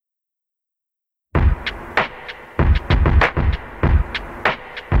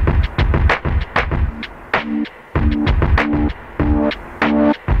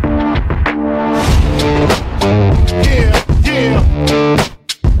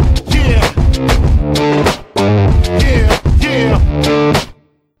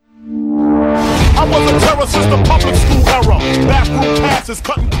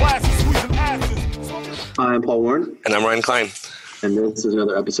Klein. And this is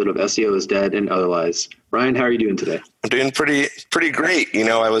another episode of SEO is Dead and Otherwise. Ryan, how are you doing today? I'm doing pretty great. You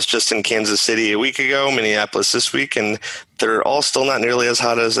know, I was just in Kansas City a week ago, Minneapolis this week, and they're all still not nearly as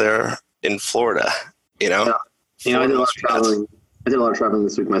hot as they're in Florida, you know? Yeah. You know, I did a lot of traveling.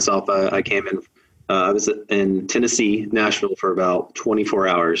 This week myself. I came in, I was in Tennessee, Nashville for about 24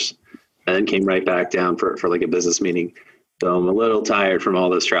 hours, and then came right back down for like a business meeting. So I'm a little tired from all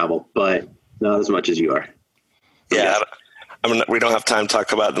this travel, but not as much as you are. Yeah. We don't have time to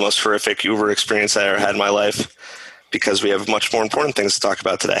talk about the most horrific Uber experience I ever had in my life because we have much more important things to talk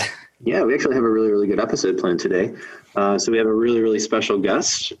about today. Yeah, we actually have a really, really good episode planned today. So we have a really, really special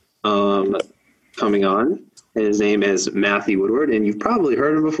guest coming on. His name is Matthew Woodward, and you've probably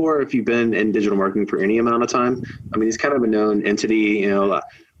heard him before if you've been in digital marketing for any amount of time. I mean, he's kind of a known entity. You know,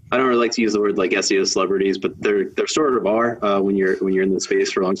 I don't really like to use the word like SEO celebrities, but they're sort of are when you're in the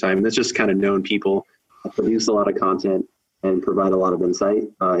space for a long time. And it's just kind of known people that produce a lot of content and provide a lot of insight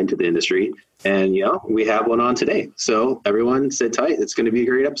into the industry. And, you know, we have one on today. So everyone sit tight. It's going to be a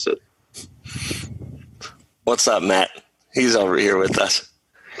great episode. What's up, Matt? He's over here with us.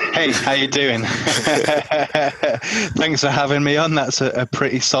 Hey, how you doing? Thanks for having me on. That's a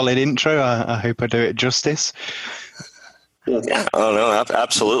pretty solid intro. I hope I do it justice. Yeah, oh no,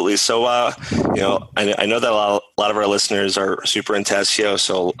 absolutely. So, you know, I know that a lot of our listeners are super into SEO,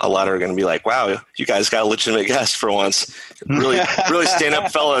 so a lot are going to be like, "Wow, you guys got a legitimate guest for once. Really stand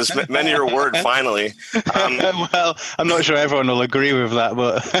up, fellas. Men of your word, finally." Well, I'm not sure everyone will agree with that,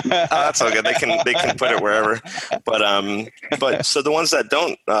 but that's all good. They can put it wherever. But so the ones that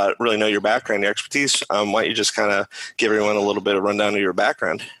don't really know your background, your expertise, why don't you just kind of give everyone a little bit of rundown of your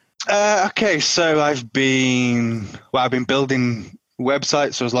background? Okay, so I've been building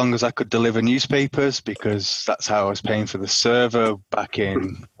websites for as long as I could deliver newspapers because that's how I was paying for the server back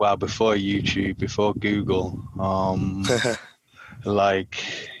in, before YouTube, before Google.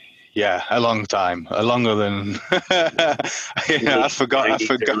 A long time, longer than I've forgotten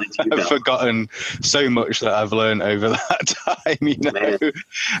so much that I've learned over that time.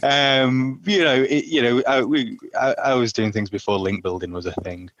 I was doing things before link building was a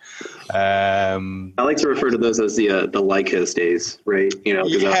thing. I like to refer to those as the Lycos days, right? You know,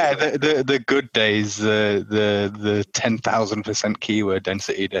 the good days, the 10,000% keyword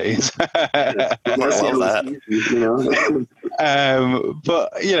density days. I love that. You know.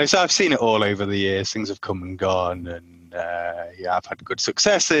 But so I've seen it all over the years. Things have come and gone, and I've had good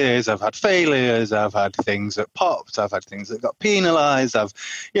successes. I've had failures. I've had things that popped. I've had things that got penalized. I've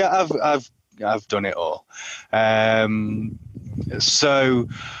done it all. So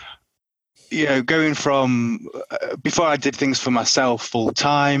going from before I did things for myself full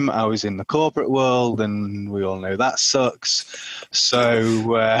time, I was in the corporate world, and we all know that sucks.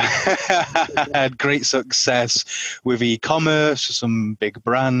 So I had great success with e-commerce, some big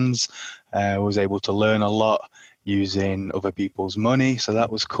brands. Was able to learn a lot using other people's money, so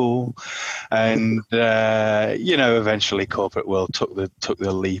that was cool. And eventually corporate world took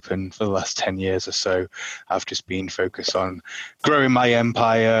the leap, and for the last 10 years or so, I've just been focused on growing my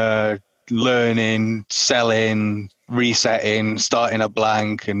empire, learning, selling, resetting, starting a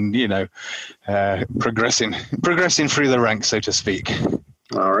blank, and progressing through the ranks, so to speak.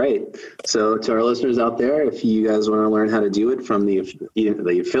 All right. So to our listeners out there, if you guys want to learn how to do it from the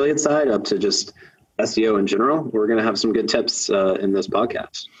affiliate side up to just SEO in general, we're going to have some good tips in this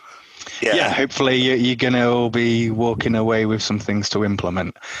podcast. Yeah, hopefully you're going to all be walking away with some things to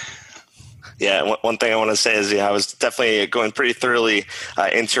implement. Yeah, one thing I want to say is I was definitely going pretty thoroughly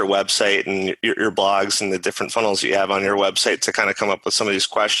into your website and your blogs and the different funnels you have on your website to kind of come up with some of these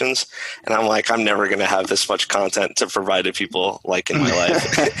questions. And I'm like, I'm never going to have this much content to provide to people like in my life.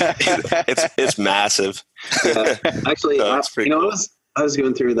 It's massive. Yeah, actually, so cool. I was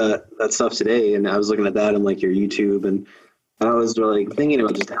going through that stuff today, and I was looking at that on like your YouTube, and I was like thinking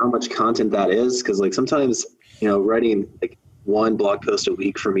about just how much content that is, because like sometimes writing like one blog post a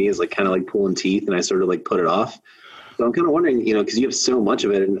week for me is like kind of like pulling teeth, and I sort of like put it off. So I'm kind of wondering, because you have so much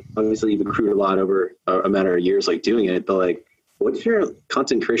of it, and obviously you've accrued a lot over a matter of years like doing it, but like what's your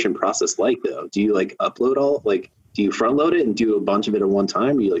content creation process like though? Do you like upload all, like do you front load it and do a bunch of it at one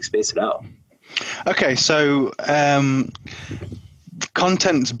time, or you like space it out? Okay, so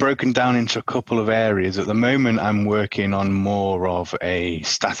content's broken down into a couple of areas. At the moment, I'm working on more of a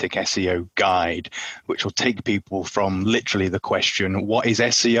static SEO guide, which will take people from literally the question, what is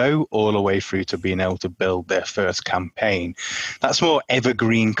SEO, all the way through to being able to build their first campaign. That's more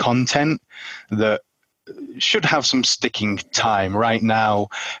evergreen content that should have some sticking time. Right now,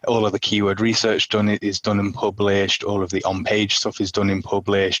 all of the keyword research is done and published. All of the on-page stuff is done and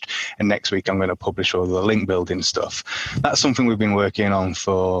published. And next week, I'm going to publish all the link building stuff. That's something we've been working on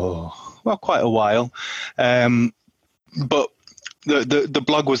for, well, quite a while. But the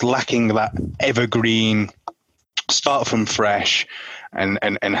blog was lacking that evergreen, start from fresh,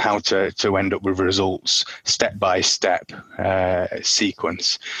 and how to end up with results step-by-step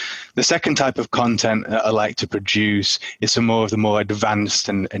sequence. The second type of content that I like to produce is some more of the more advanced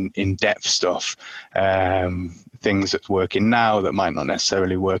and in-depth stuff. Things that's working now that might not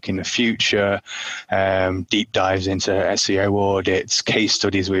necessarily work in the future, deep dives into SEO audits, case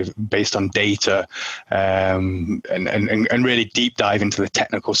studies based on data, and really deep dive into the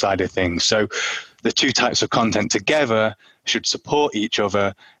technical side of things. So the two types of content together should support each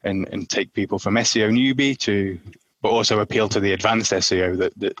other and take people from SEO newbie but also appeal to the advanced SEO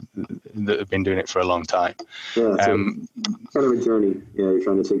that have been doing it for a long time. Yeah, kind of a journey. Yeah, you're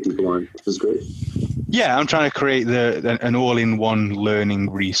trying to take people on, which is great. Yeah, I'm trying to create an all-in-one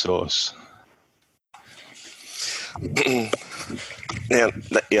learning resource. Yeah,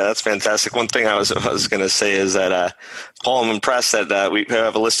 that's fantastic. One thing I was going to say is that, Paul, I'm impressed that we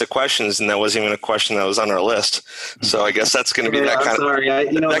have a list of questions, and that wasn't even a question that was on our list. So I guess that's going to be that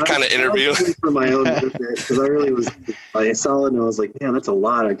kind of interview. For my own benefit, because I saw it and I was like, man, that's a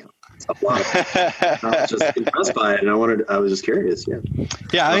lot. I was just impressed by it, and I was just curious.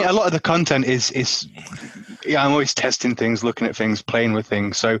 Yeah. I mean, a lot of the content is. Yeah, I'm always testing things, looking at things, playing with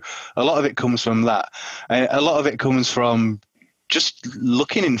things. So a lot of it comes from that. A lot of it comes from just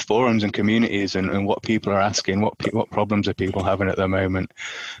looking in forums and communities and what people are asking, what problems are people having at the moment.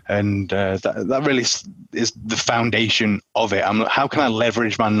 And that really is the foundation of it. How can I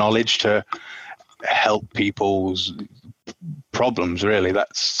leverage my knowledge to help people's problems, really? That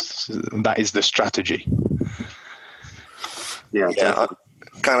is the strategy. Yeah.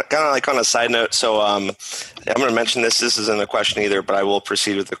 Kind of like on a side note, so I'm going to mention this. This isn't a question either, but I will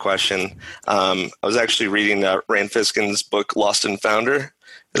proceed with the question. I was actually reading Rand Fiskin's book, Lost and Founder.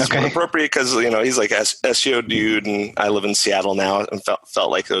 It's appropriate because he's like SEO dude, and I live in Seattle now, and felt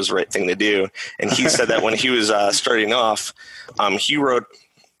like it was the right thing to do. And he said that when he was starting off, he wrote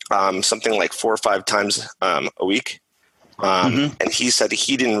something like 4 or 5 times a week. And he said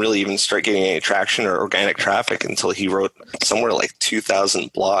he didn't really even start getting any traction or organic traffic until he wrote somewhere like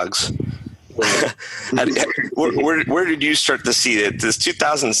 2,000 blogs. Where did you start to see it? This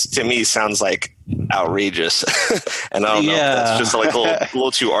 2,000 to me sounds like outrageous. And I don't know if that's just like a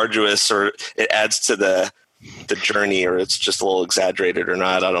little too arduous, or it adds to the journey, or it's just a little exaggerated or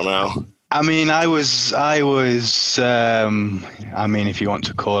not. I don't know. I mean, I was. I mean, if you want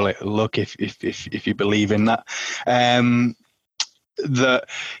to call it luck, if you believe in that,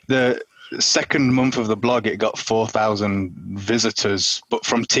 the second month of the blog, it got 4,000 visitors, but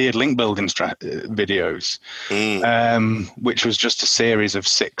from tiered link building videos, which was just a series of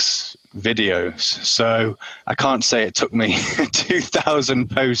 6 videos. So I can't say it took me 2,000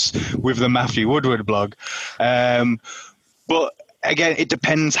 posts with the Matthew Woodward blog, but. Again, it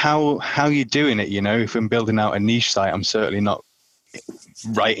depends how you're doing it. If I'm building out a niche site, I'm certainly not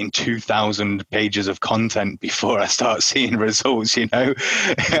writing 2,000 pages of content before I start seeing results. At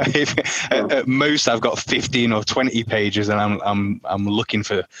most I've got 15 or 20 pages, and I'm looking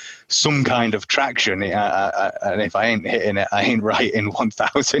for some kind of traction. And if I ain't hitting it, I ain't writing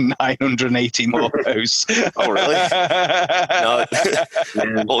 1,980 more posts. Oh, really? No.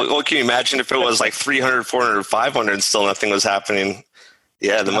 Well, can you imagine if it was like 300, 400, 500 and still nothing was happening?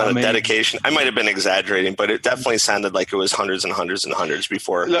 Yeah, the amount of dedication. I might have been exaggerating, but it definitely sounded like it was hundreds and hundreds and hundreds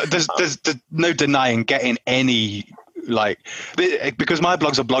before. There's no denying getting any, because my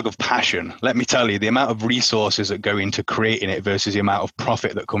blog's a blog of passion. Let me tell you, the amount of resources that go into creating it versus the amount of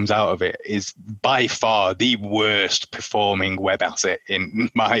profit that comes out of it is by far the worst performing web asset in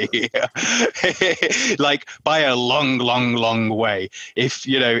my ear. By a long, long, long way.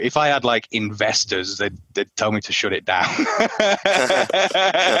 If I had investors, they'd tell me to shut it down.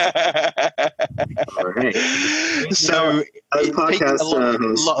 All right. So it takes a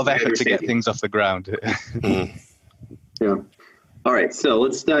lot of effort to get things off the ground. Yeah. All right. So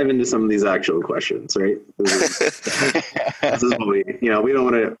let's dive into some of these actual questions, right? This is what we don't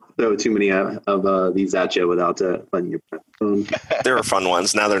want to throw too many of these at you without letting you. There are fun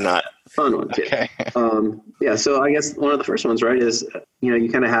ones. Now they're not. Fun ones. Yeah. Okay. So I guess one of the first ones, right, is,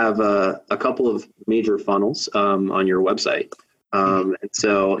 you kind of have a couple of major funnels on your website. And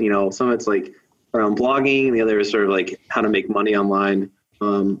so, some of it's around blogging, and the other is sort of how to make money online,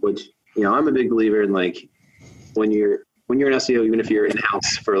 which, I'm a big believer in when when you're an SEO, even if you're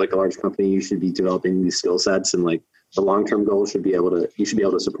in-house for like a large company, you should be developing these skill sets, and like the long-term goal should be you should be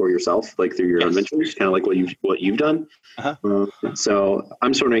able to support yourself like through your own ventures, kind of like what you've done. So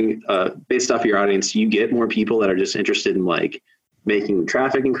I'm just wondering, based off your audience, you get more people that are just interested in like making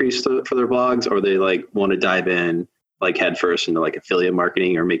traffic increase for their blogs, or they like want to dive in like headfirst into like affiliate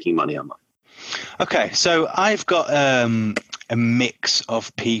marketing or making money online? Okay, so I've got a mix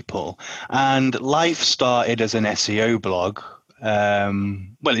of people, and life started as an SEO blog.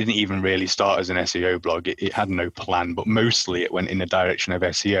 Well, it didn't even really start as an SEO blog. It had no plan, but mostly it went in the direction of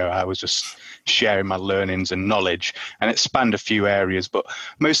SEO. I was just sharing my learnings and knowledge, and it spanned a few areas, but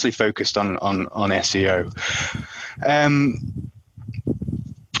mostly focused on SEO.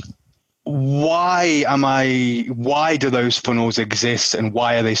 Why do those funnels exist, and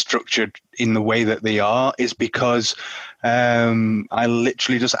why are they structured in the way that they are, is because I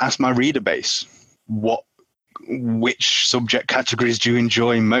literally just ask my reader base, which subject categories do you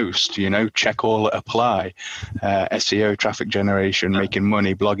enjoy most? Check all, apply, SEO, traffic generation, making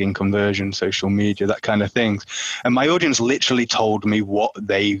money, blogging, conversion, social media, that kind of things. And my audience literally told me what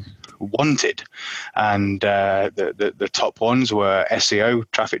they wanted, and the top ones were SEO,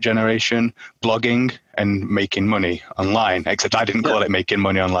 traffic generation, blogging, and making money online. Except I didn't call it making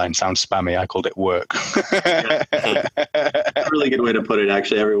money online. Sounds spammy. I called it work. A really good way to put it,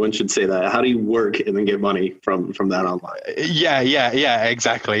 actually. Everyone should say that. How do you work and then get money from that online? Yeah,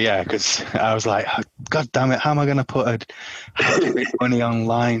 exactly. Yeah, because I was like, oh, God damn it, how am I going to put how to make money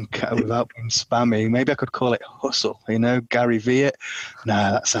online without being spammy? Maybe I could call it hustle, Gary Vee it.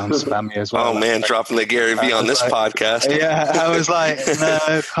 Nah, that sounds spammy as well. Oh man, dropping the Gary Vee on this podcast. Yeah, I was like,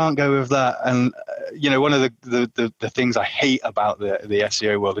 no, can't go with that. And one of the things I hate about the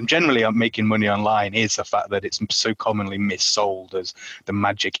SEO world, and generally I'm making money online, is the fact that it's so commonly missold as the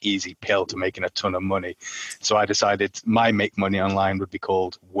magic easy pill to making a ton of money. So I decided my make money online would be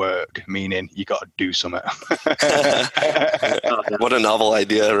called work, meaning you got to do something. What a novel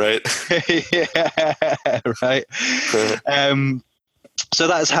idea, right? Yeah, right. So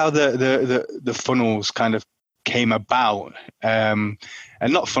that's how the funnels kind of came about. And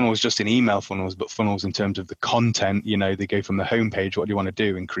not funnels just in email funnels, but funnels in terms of the content. They go from the homepage, what do you want to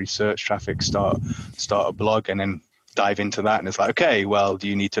do? Increase search traffic, start a blog, and then dive into that. And it's like, okay, well, do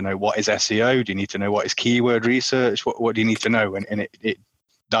you need to know what is SEO? Do you need to know what is keyword research? What do you need to know? And it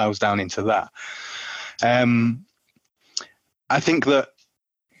dials down into that. I think that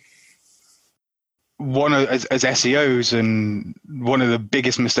as SEOs, and one of the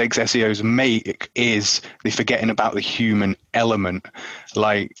biggest mistakes SEOs make is they're forgetting about the human element.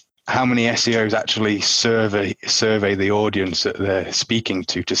 Like, how many SEOs actually survey the audience that they're speaking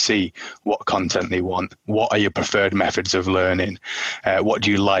to see what content they want? What are your preferred methods of learning? What do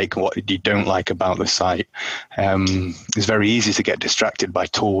you like? What do you don't like about the site? It's very easy to get distracted by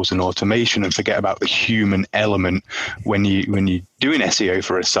tools and automation and forget about the human element when you're doing SEO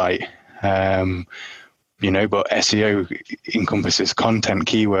for a site. But SEO encompasses content,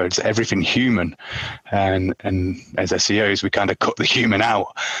 keywords, everything human, and as SEOs we kind of cut the human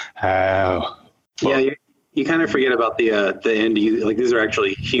out. You kind of forget about the end. Like, these are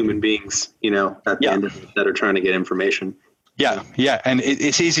actually human beings, at the end that are trying to get information. Yeah, and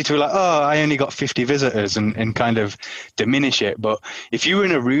it's easy to I only got 50 visitors and kind of diminish it. But if you were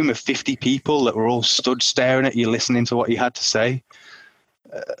in a room of 50 people that were all stood staring at you, listening to what you had to say,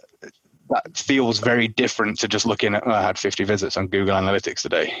 that feels very different to just looking at, I had 50 visits on Google Analytics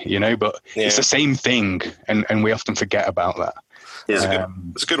today, but it's the same thing, and we often forget about that. Yeah,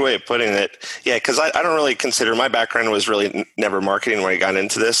 it's a good way of putting it. Yeah, because I don't really consider, my background was really never marketing when I got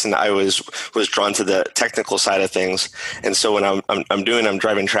into this, and I was drawn to the technical side of things. And so when I'm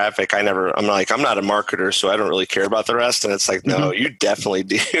driving traffic, I'm not a marketer, so I don't really care about the rest. And it's like, no, you definitely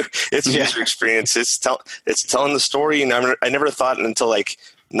do. It's user experience. It's telling the story. And I never thought until like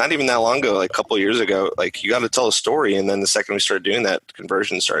not even that long ago, like a couple of years ago, like, you got to tell a story. And then the second we started doing that,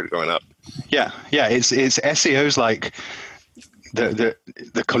 conversions started going up. Yeah. It's SEO's like the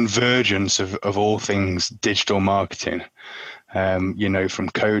convergence of all things digital marketing. From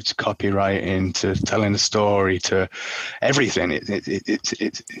code to copywriting to telling a story to everything.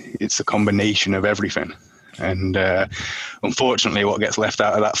 It's a combination of everything. And unfortunately, what gets left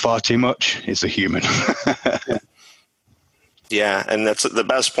out of that far too much is the human. Yeah, and that's the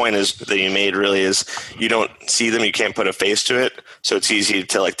best point that you made, really, is you don't see them, you can't put a face to it, so it's easy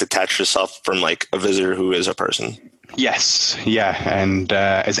to like detach yourself from like a visitor who is a person. Yes, yeah, and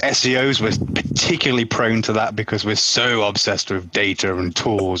as SEOs, we're particularly prone to that because we're so obsessed with data and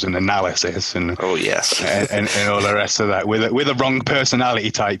tools and analysis and Oh yes, and all the rest of that. We're the wrong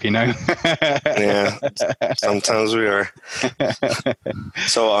personality type, you know. yeah. Sometimes we are.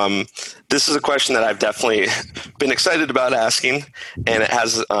 So, this is a question that I've definitely been excited about asking, and it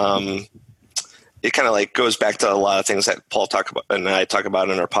has it kind of like goes back to a lot of things that Paul and I talk about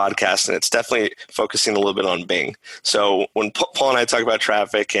in our podcast, and it's definitely focusing a little bit on Bing. So when Paul and I talk about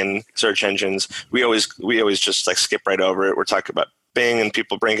traffic and search engines, we always just like skip right over it. We're talking about Bing, and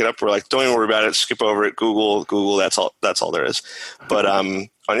people bring it up. We're like, don't even worry about it. Skip over it. Google. That's all there is. But on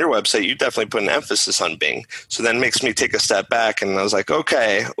your website, you definitely put an emphasis on Bing. So that makes me take a step back, and I was like,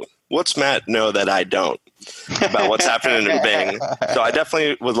 okay, what's Matt know that I don't about what's happening in Bing? So I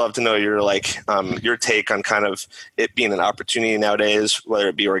definitely would love to know your take on kind of it being an opportunity nowadays, whether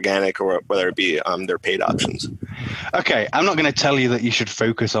it be organic or whether it be their paid options. Okay, I'm not going to tell you that you should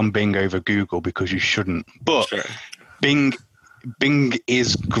focus on Bing over Google because you shouldn't. But sure. Bing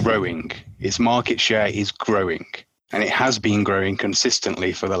is growing. Its market share is growing, and it has been growing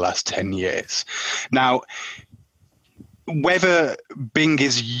consistently for the last 10 years. Now, whether Bing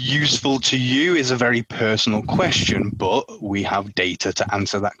is useful to you is a very personal question, but we have data to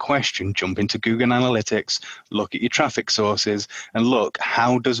answer that question. Jump into Google Analytics, look at your traffic sources, and look,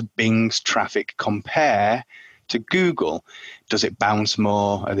 how does Bing's traffic compare to Google? Does it bounce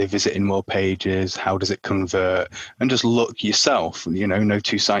more? Are they visiting more pages? How does it convert? And just look yourself. You know, no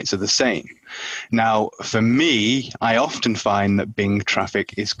two sites are the same. Now, for me, I often find that Bing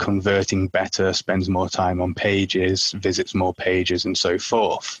traffic is converting better, spends more time on pages, visits more pages, and so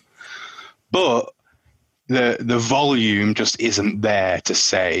forth. But the volume just isn't there to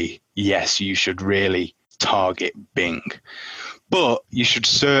say, yes, you should really target Bing. But you should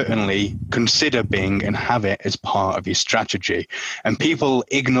certainly consider Bing and have it as part of your strategy. And people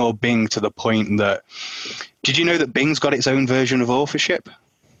ignore Bing to the point that, did you know that Bing's got its own version of authorship?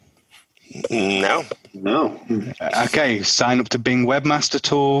 No. Okay, sign up to Bing Webmaster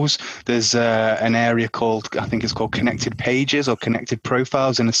Tools. There's an area called, I think it's called Connected Pages or Connected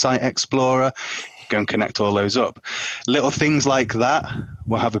Profiles in the Site Explorer. Go and connect all those up. Little things like that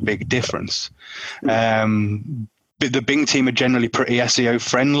will have a big difference. The Bing team are generally pretty SEO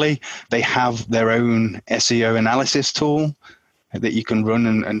friendly. They have their own SEO analysis tool that you can run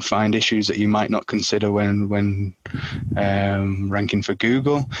and find issues that you might not consider when ranking for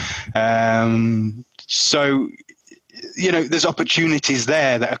Google. So, you know, there's opportunities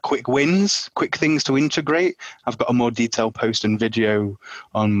there that are quick wins, quick things to integrate. I've got a more detailed post and video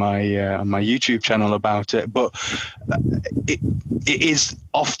on my YouTube channel about it, but it is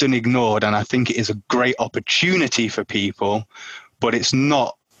often ignored, and I think it is a great opportunity for people, but it's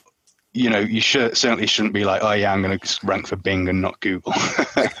not. You know, you certainly shouldn't be like, oh yeah, I'm going to rank for Bing and not Google.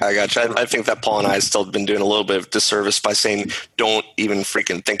 I got you. I think that Paul and I have still been doing a little bit of disservice by saying, don't even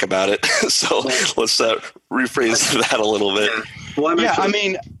freaking think about it. So let's rephrase that a little bit. Well, I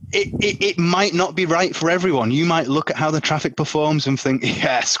mean, it might not be right for everyone. You might look at how the traffic performs and think,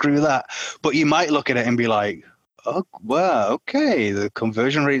 yeah, screw that. But you might look at it and be like, oh, well, okay, the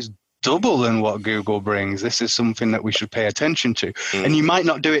conversion rate is double than what Google brings. This is something that we should pay attention to. And you might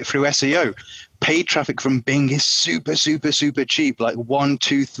not do it through SEO. Paid traffic from Bing is super, super, super cheap, like 1,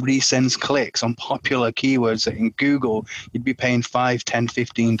 2, 3 cents clicks on popular keywords that in Google you'd be paying $5,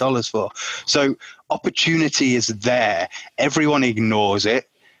 $10, $15 for. So opportunity is there. Everyone ignores it.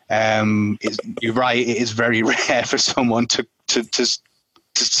 You're right. It is very rare for someone to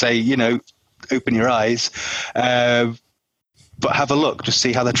say, you know, open your eyes. But have a look, just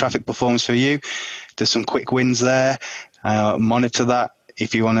see how the traffic performs for you. There's some quick wins there. Monitor that.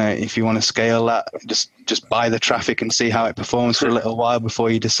 If you want to scale that, just buy the traffic and see how it performs for a little while before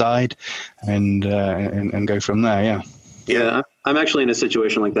you decide, and go from there. Yeah. Yeah, I'm actually in a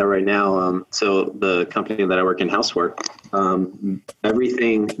situation like that right now. So the company that I work in, Housework,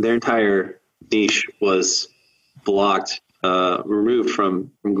 their entire niche was blocked. Removed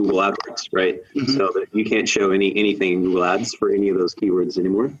from Google AdWords, right? Mm-hmm. So that you can't show anything in Google Ads for any of those keywords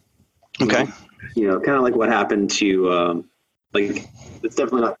anymore. Okay. You know, kind of like what happened to, like, it's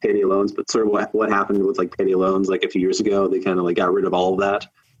definitely not payday loans, but sort of what happened with like payday loans, like a few years ago, they kind of like got rid of all of that.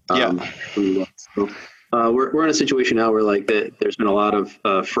 So, we're in a situation now where like there's been a lot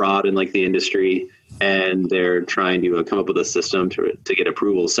of fraud in like the industry, and they're trying to come up with a system to get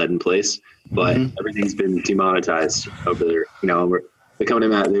approvals set in place, but everything's been demonetized over there. You know, they're coming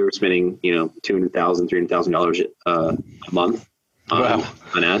in at, they were spending, you know, $200,000, $300,000 a month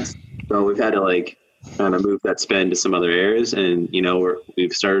on ads. So we've had to like kind of move that spend to some other areas, and you know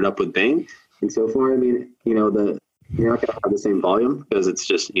we've started up with Bing, and so far, I mean, you know, you're not going to have the same volume because it's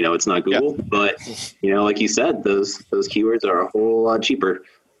just, it's not Google. Yep. But, like you said, those keywords are a whole lot cheaper.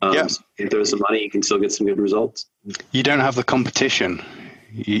 So you throw some money, you can still get some good results. You don't have the competition.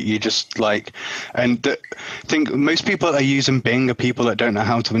 You just think most people that are using Bing are people that don't know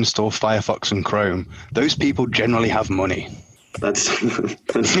how to install Firefox and Chrome. Those people generally have money. That's the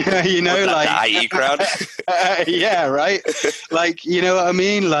IE crowd. Yeah, right. Like, you know what I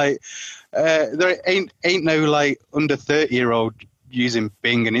mean? Like, there ain't no like under 30-year-old using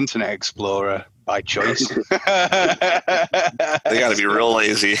Bing and Internet Explorer by choice. They got to be real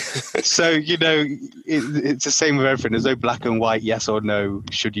lazy. So, it's the same with everything. There's no black and white, yes or no,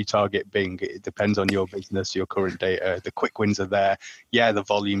 should you target Bing. It depends on your business, your current data. The quick wins are there. Yeah, the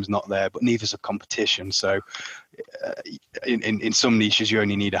volume's not there, but neither's a competition. So in some niches, you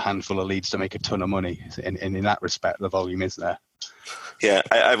only need a handful of leads to make a ton of money. And in that respect, the volume is there. Yeah,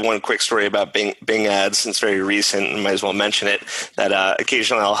 I have one quick story about Bing ads. It's very recent, and might as well mention it, that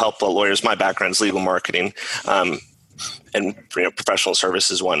occasionally I'll help lawyers. My background's legal marketing and professional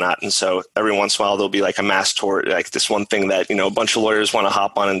services and whatnot. And so every once in a while, there'll be like a mass tort, like this one thing that, a bunch of lawyers want to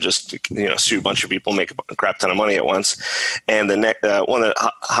hop on and just, sue a bunch of people, make a crap ton of money at once. And the one of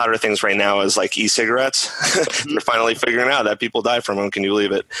the hotter things right now is like e-cigarettes. They're finally figuring out that people die from them. Can you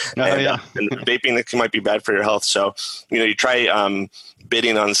believe it? And vaping might be bad for your health. So, you try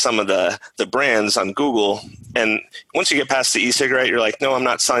bidding on some of the brands on Google. And once you get past the e-cigarette, you're like, no, I'm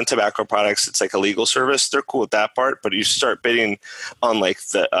not selling tobacco products. It's like a legal service. They're cool with that part. But you start bidding on like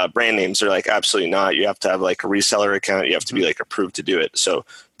the brand names. They're like, absolutely not. You have to have like a reseller account. You have to be like approved to do it. So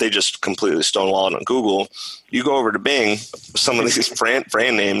they just completely stonewall it on Google. You go over to Bing, some of these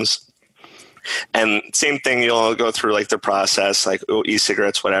brand names, and same thing, you'll go through like the process, like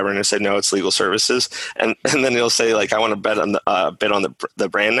e-cigarettes, whatever, and they say no, it's legal services, and then you'll say like I want to bet on the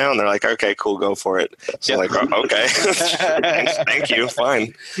brand now, and they're like, okay, cool, go for it. So like, oh, okay, thank you,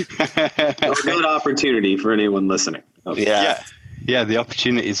 fine. A good opportunity for anyone listening. Yeah, the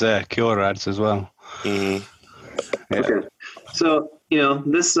opportunity is there. Cure ads as well. Mm-hmm. Yeah. Okay, so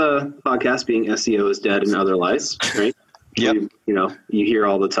this podcast being SEO is dead and other lies, right? Yep. You hear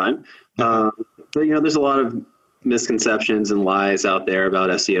all the time. But there's a lot of misconceptions and lies out there about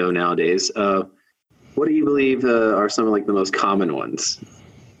SEO nowadays. What do you believe are some of like the most common ones?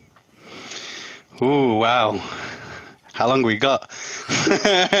 Oh, wow. How long we got?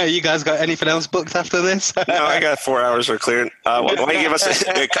 You guys got anything else booked after this? No, I got 4 hours. We're clear. Why don't you give us two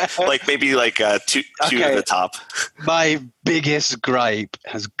at the top? My biggest gripe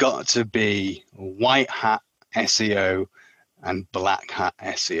has got to be white hat SEO and black hat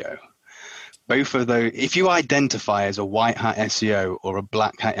SEO. Both of those, if you identify as a white hat SEO or a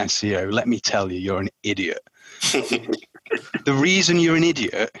black hat SEO, let me tell you, you're an idiot. The reason you're an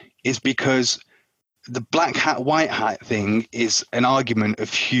idiot is because the black hat, white hat thing is an argument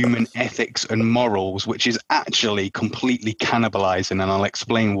of human ethics and morals, which is actually completely cannibalizing, and I'll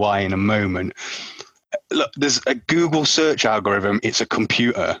explain why in a moment. Look, there's a Google search algorithm. It's a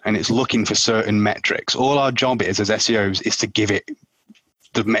computer, and it's looking for certain metrics. All our job is as SEOs is to give it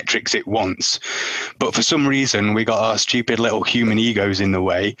the metrics it wants. But for some reason, we got our stupid little human egos in the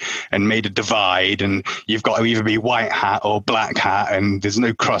way and made a divide, and you've got to either be white hat or black hat, and there's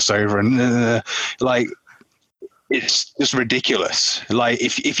no crossover. And it's just ridiculous. Like,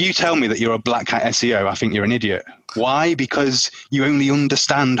 if you tell me that you're a black hat SEO, I think you're an idiot. Why? Because you only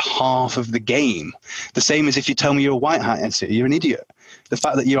understand half of the game. The same as if you tell me you're a white hat SEO, you're an idiot. The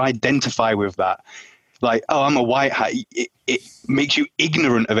fact that you identify with that, like, oh, I'm a white hat, it makes you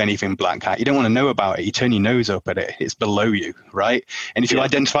ignorant of anything black hat. You don't want to know about it. You turn your nose up at it. It's below you, right? And if you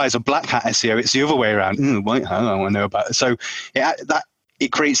identify as a black hat SEO, it's the other way around. White hat, I don't want to know about it. So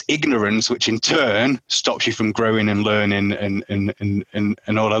it creates ignorance, which in turn stops you from growing and learning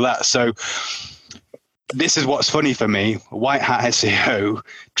and all of that. So this is what's funny for me. White hat SEO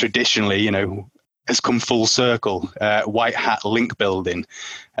traditionally, has come full circle. White hat link building.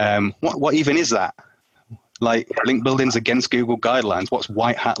 What even is that? Like, link building's against Google guidelines. What's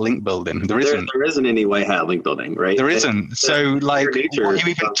white hat link building? There isn't. There isn't any white hat link building, right? There isn't. So, like, what are you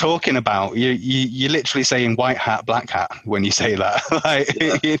even talking about? You're literally saying white hat, black hat when you say that.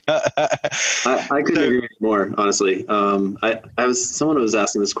 I couldn't agree more, honestly. Someone was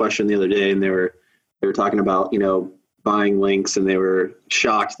asking this question the other day, and they were talking about buying links, and they were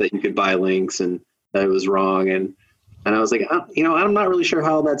shocked that you could buy links and that it was wrong. And And I was like, I'm not really sure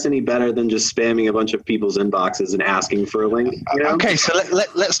how that's any better than just spamming a bunch of people's inboxes and asking for a link. Okay, so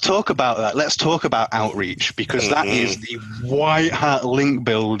let's talk about that. Let's talk about outreach, because that is the white hat link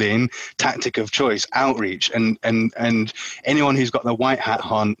building tactic of choice, outreach. And anyone who's got the white hat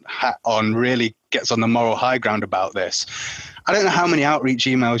on really gets on the moral high ground about this. I don't know how many outreach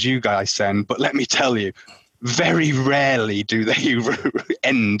emails you guys send, but let me tell you, very rarely do they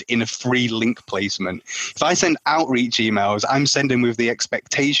end in a free link placement. If I send outreach emails, I'm sending with the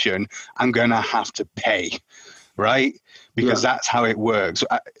expectation I'm going to have to pay, right? Because that's how it works.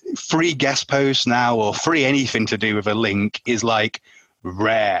 Free guest posts now, or free anything to do with a link, is like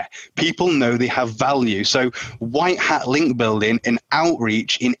rare. People know they have value. So white hat link building and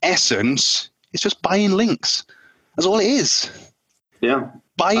outreach, in essence, is just buying links. That's all it is. Yeah.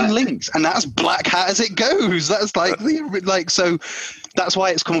 Buying links, and that's black hat as it goes. That's so that's why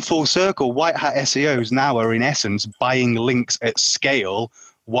it's come full circle. White hat SEOs now are in essence buying links at scale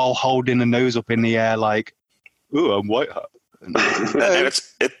while holding a nose up in the air like, "Ooh, I'm white hat."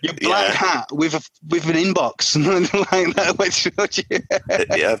 You're black hat with an inbox like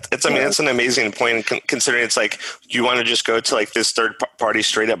that. It's an amazing point, considering it's like, you want to just go to like this third party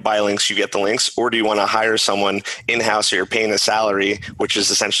straight up buy links, you get the links, or do you want to hire someone in house, or you're paying a salary, which is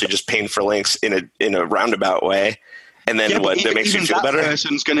essentially just paying for links in a roundabout way? And then that makes you feel better? That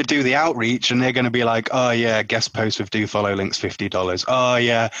person's going to do the outreach, and they're going to be like, "Oh yeah, guest post with do follow links, $50. Oh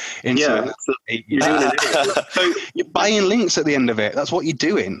yeah, you're doing it. So you're buying links at the end of it. That's what you're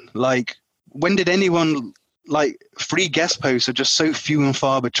doing. Like, when did anyone free guest posts are just so few and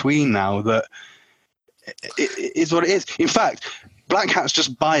far between now that it is what it is. In fact, black hats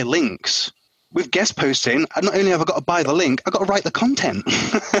just buy links. With guest posting, not only have I got to buy the link, I've got to write the content.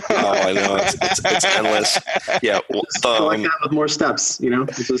 Oh, I know. It's endless. Yeah. Like that with more steps,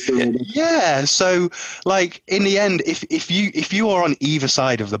 It's just yeah. So, in the end, if you are on either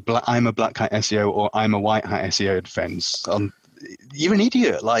side of the I'm a black hat SEO or I'm a white hat SEO fence, you're an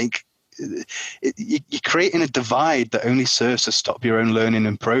idiot. You're creating a divide that only serves to stop your own learning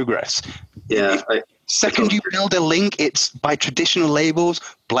and progress. Yeah. Second you build a link, it's by traditional labels,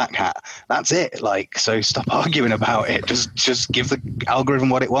 black hat. That's it. So stop arguing about it. Just give the algorithm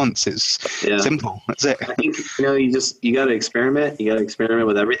what it wants. It's simple. That's it. I think, you got to experiment. You got to experiment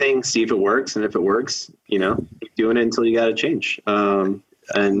with everything, see if it works. And if it works, keep doing it until you got to change.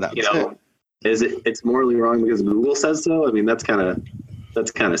 It's morally wrong because Google says so. I mean, that's kind of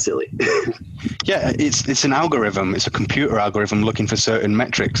silly. Yeah, it's an algorithm. It's a computer algorithm looking for certain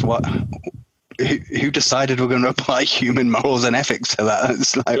metrics. Who decided we're going to apply human morals and ethics to that?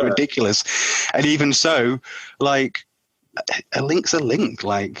 It's ridiculous. And even so, a link's a link.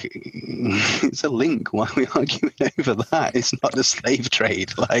 It's a link. Why are we arguing over that? It's not a slave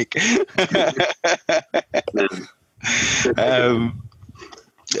trade.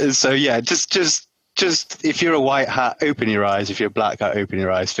 So yeah, just if you're a white hat, open your eyes. If you're a black hat, open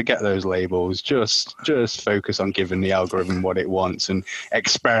your eyes. Forget those labels. Just focus on giving the algorithm what it wants and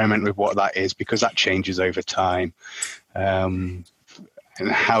experiment with what that is, because that changes over time. And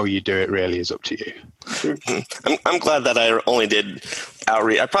how you do it really is up to you. I'm glad that I only did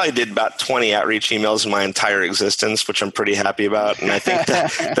outreach. I probably did about 20 outreach emails in my entire existence, which I'm pretty happy about. And I think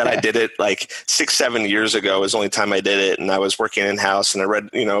that I did it 6-7 years ago was the only time I did it. And I was working in-house, and I read,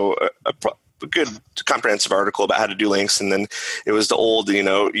 a good comprehensive article about how to do links. And then it was the old,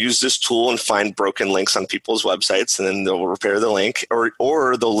 use this tool and find broken links on people's websites, and then they'll repair the link,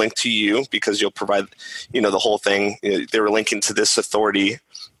 or they'll link to you because you'll provide, the whole thing. They were linking to this authority,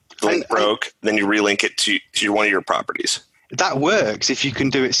 the link broke, then you relink it to one of your properties. That works if you can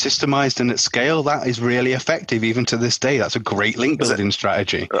do it systemized and at scale. That is really effective even to this day. That's a great link building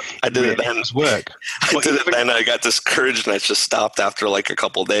strategy. I did it then. It work. I did it then. I got discouraged and I just stopped after a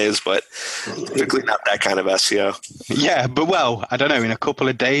couple of days, but typically not that kind of SEO. Yeah, but I don't know. In a couple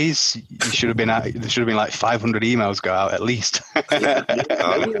of days, there should have been 500 emails go out at least.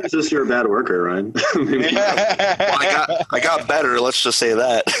 Maybe it's just you're a bad worker, Ryan. Well, I got better. Let's just say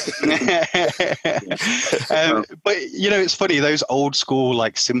that. But it's funny, those old school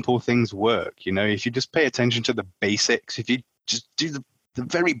simple things work. If you just pay attention to the basics, if you just do the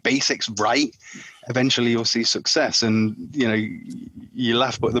very basics right, eventually you'll see success. And you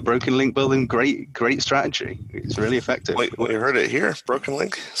laugh, but the broken link building, great strategy. It's really effective. Wait, you heard it here. Broken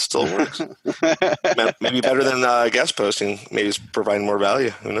link still works. Maybe better than guest posting. Maybe it's providing more value.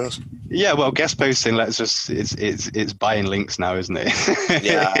 Who knows? Yeah, well, guest posting, it's buying links now, isn't it?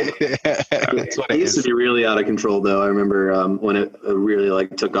 Yeah. That's what it used to be really out of control, though. I remember when it really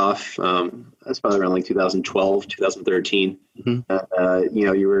took off. That's probably around 2012, 2013. Mm-hmm.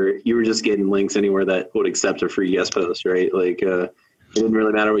 You were just getting links anywhere anywhere that would accept a free guest post, right? Like, it didn't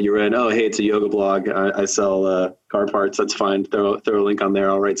really matter what you read. Oh, hey, it's a yoga blog. I sell car parts. That's fine. Throw a link on there.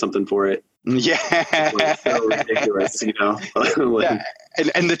 I'll write something for it. Yeah. Like, so ridiculous, you know? Like, Yeah.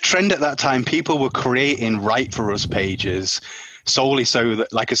 And the trend at that time, people were creating Write For Us pages solely so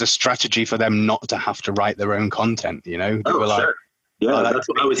that, like, as a strategy for them not to have to write their own content, you know? They were like, sure. Yeah, oh, that's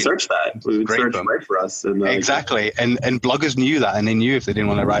what I would search that. We would search Write For Us. And, exactly. And bloggers knew that, and they knew if they didn't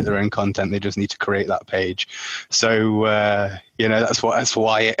want to write their own content, they just need to create that page. So, you know, that's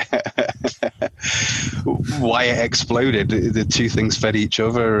why it why it exploded. The two things fed each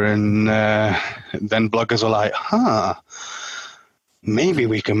other, and then bloggers were like, maybe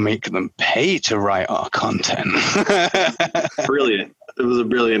we can make them pay to write our content. Brilliant. It was a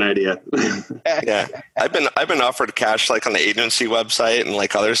brilliant idea. Yeah, I've been offered cash like on the agency website and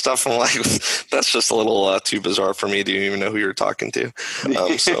like other stuff. I'm like, that's just a little too bizarre for me to even know who you're talking to.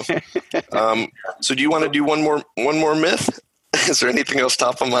 So do you want to do one more myth? Is there anything else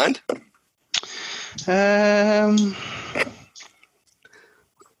top of mind? This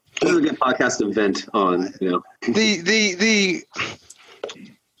is a good podcast to vent on. You know, the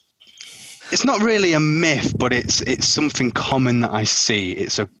it's not really a myth, but it's something common that I see.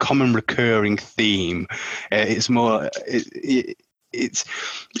 It's a common recurring theme. It's more it's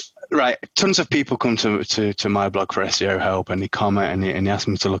right. Tons of people come to my blog for SEO help, and they comment and they ask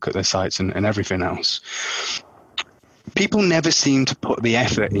me to look at their sites and everything else. People never seem to put the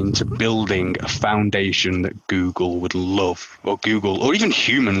effort into building a foundation that Google would love, or Google, or even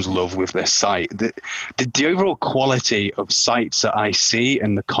humans love with their site. The overall quality of sites that I see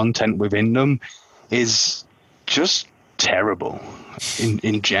and the content within them is just terrible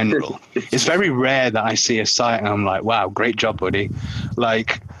in general. It's very rare that I see a site and I'm like, wow, great job, buddy.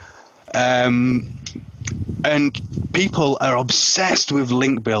 Like, and people are obsessed with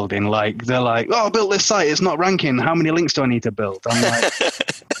link building. Like, they're like, oh, I built this site, it's not ranking. How many links do I need to build? I'm like,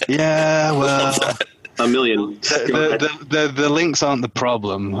 yeah, well, a million. The links aren't the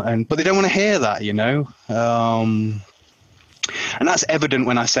problem, but they don't want to hear that, you know. And that's evident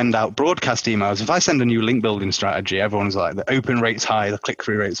when I send out broadcast emails. If I send a new link building strategy, everyone's like, the open rate's high, the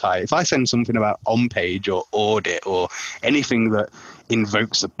click-through rate's high. If I send something about on-page or audit or anything that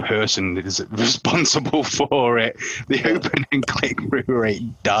invokes the person that is responsible for it, the open and click-through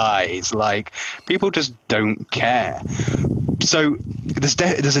rate dies. Like, people just don't care. So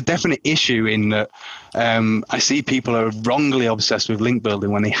there's a definite issue in that I see people are wrongly obsessed with link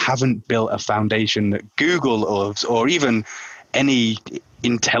building when they haven't built a foundation that Google loves, or even any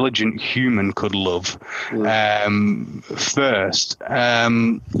intelligent human could love first.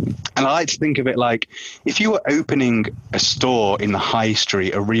 And I like to think of it like, if you were opening a store in the high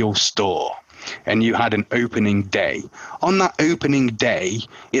street, a real store, and you had an opening day. On that opening day,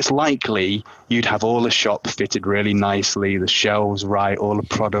 it's likely you'd have all the shop fitted really nicely, the shelves right, all the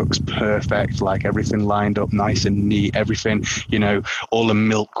products perfect, like everything lined up nice and neat, everything, you know, all the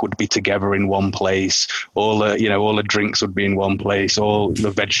milk would be together in one place, all the drinks would be in one place, all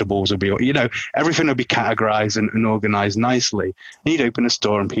the vegetables would be, you know, everything would be categorized and organized nicely. And you'd open a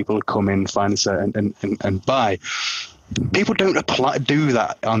store and people would come in, find a set and buy. People don't do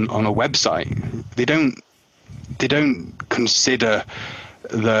that on a website. They don't consider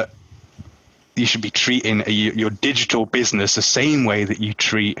that you should be treating your digital business the same way that you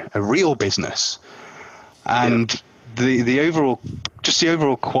treat a real business. And the overall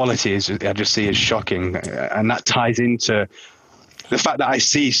quality I just see is shocking, and that ties into the fact that I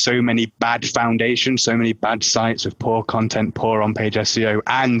see so many bad foundations, so many bad sites with poor content, poor on-page SEO.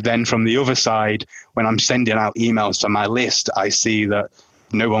 And then from the other side, when I'm sending out emails to my list, I see that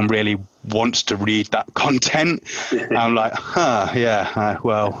no one really wants to read that content. I'm like,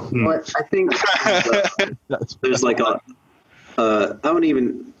 well. I think there's like I wouldn't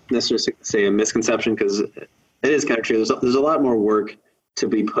even necessarily say a misconception, because it is kind of true. There's a lot more work to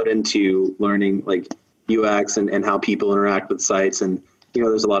be put into learning, like, UX and how people interact with sites, and you know,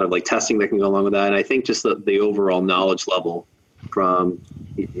 there's a lot of like testing that can go along with that. And I think just the overall knowledge level from,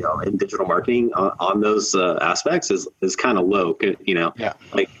 you know, in digital marketing on those aspects is kind of low. You know,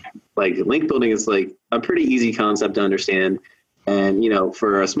 like link building is like a pretty easy concept to understand, and you know,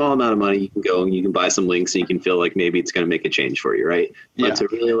 for a small amount of money, you can go and you can buy some links, and you can feel like maybe it's going to make a change for you, right? But to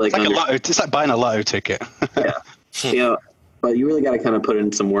really like, it's like buying a lotto ticket. You know. But you really got to kind of put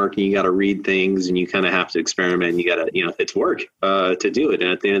in some work, and you got to read things, and you kind of have to experiment. And you got to, you know, it's work to do it.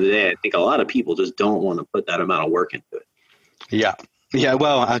 And at the end of the day, I think a lot of people just don't want to put that amount of work into it. Yeah.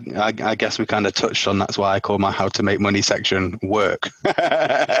 Well, I guess we kind of touched on that's why I call my How to Make Money section work.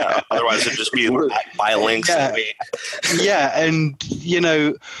 Otherwise, it'd just be buy links. And you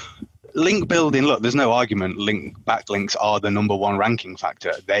know, link building, look, there's no argument. Backlinks are the number one ranking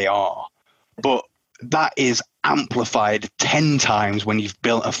factor. They are. But that is amplified 10 times when you've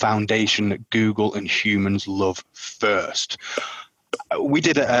built a foundation that Google and humans love first. We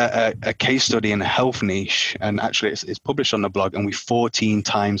did a case study in the health niche, and actually it's published on the blog, and we 14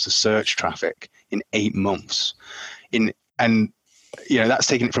 times the search traffic in 8 months. And that's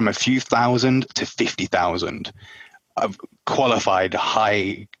taking it from a few thousand to 50,000 of qualified,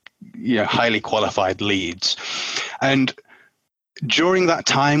 highly qualified leads. And during that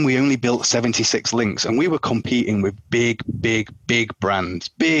time, we only built 76 links, and we were competing with big brands,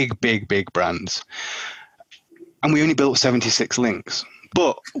 big brands. And we only built 76 links.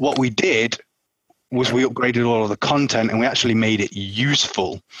 But what we did was we upgraded all of the content and we actually made it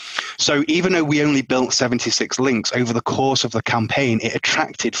useful. So even though we only built 76 links, over the course of the campaign, it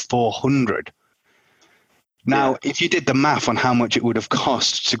attracted 400. Now, if you did the math on how much it would have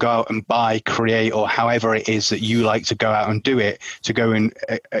cost to go out and buy, create, or however it is that you like to go out and do it, to go and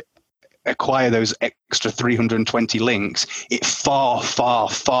acquire those extra 320 links, it far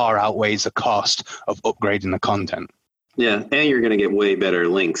outweighs the cost of upgrading the content. Yeah, and you're going to get way better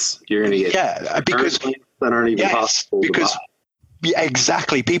links. You're going to get because links that aren't even possible to buy. Yeah,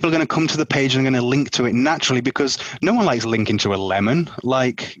 exactly. People are going to come to the page and are going to link to it naturally, because no one likes linking to a lemon.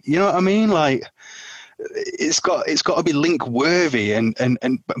 Like, you know what I mean? Like, it's got to be link worthy, and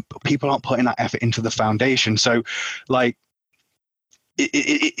people aren't putting that effort into the foundation. So, like,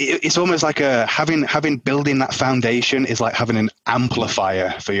 it's almost like having building that foundation is like having an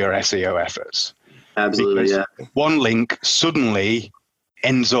amplifier for your SEO efforts. Absolutely, because yeah. one link suddenly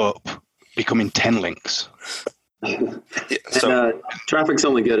ends up becoming 10 links. So traffic's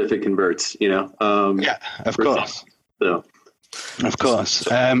only good if it converts, yeah, of course. So. Of course.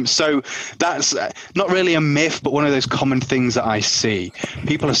 So that's not really a myth, but one of those common things that I see.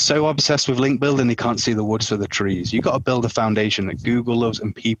 People are so obsessed with link building, they can't see the woods for the trees. You've got to build a foundation that Google loves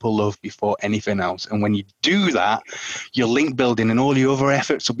and people love before anything else. And when you do that, your link building and all your other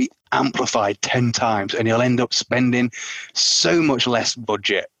efforts will be amplified 10 times, and you'll end up spending so much less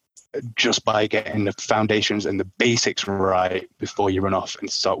budget just by getting the foundations and the basics right before you run off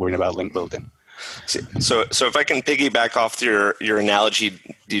and start worrying about link building. So if I can piggyback off your analogy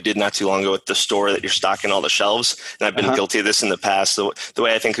you did not too long ago with the store that you're stocking all the shelves, and I've been guilty of this in the past. So the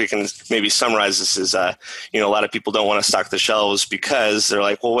way I think we can maybe summarize this is, a lot of people don't want to stock the shelves because they're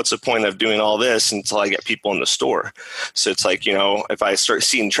like, well, what's the point of doing all this until I get people in the store? So it's like, if I start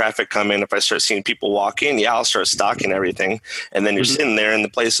seeing traffic come in, if I start seeing people walk in, I'll start stocking everything. And then you're sitting there in the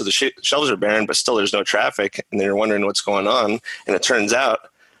place of the shelves are barren, but still there's no traffic. And then you're wondering what's going on. And it turns out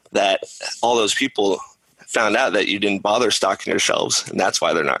that all those people found out that you didn't bother stocking your shelves, and that's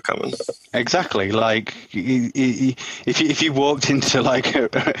why they're not coming. Exactly. Like, if you walked into like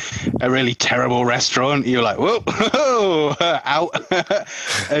a really terrible restaurant, you're like, whoa, out,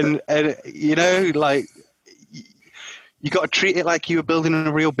 and like, you got to treat it like you were building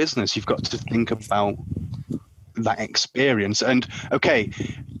a real business. You've got to think about that experience. And okay,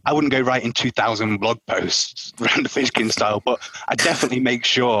 I wouldn't go writing 2,000 blog posts Randa Fishkin style, but I definitely make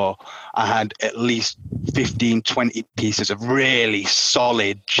sure I had at least 15, 20 pieces of really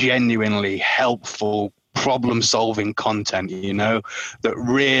solid, genuinely helpful, problem-solving content, that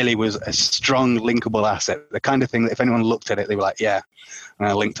really was a strong linkable asset, the kind of thing that if anyone looked at it, they were like, yeah, I'm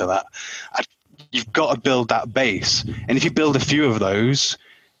going to link to that. You've got to build that base. And if you build a few of those,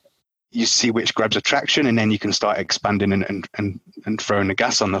 you see which grabs attraction, and then you can start expanding and throwing the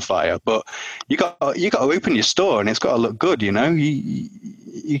gas on the fire. But you got to open your store, and it's got to look good. You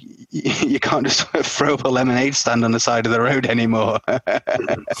can't just throw up a lemonade stand on the side of the road anymore.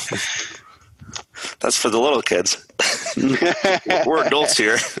 That's for the little kids. We're adults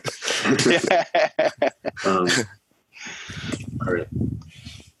here. All right.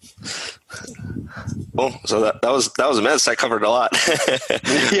 Well, so that was a mess. I covered a lot.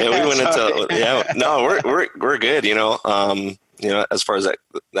 We went into no, we're good. As far as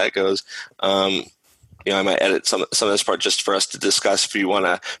that goes. I might edit some of this part just for us to discuss. If you want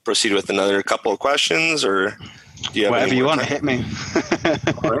to proceed with another couple of questions, or do you have whatever you want to hit me?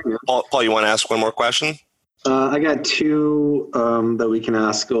 Paul, you want to ask one more question? I got two that we can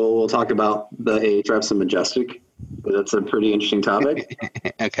ask. We'll talk about the Ahrefs and Majestic, but that's a pretty interesting topic.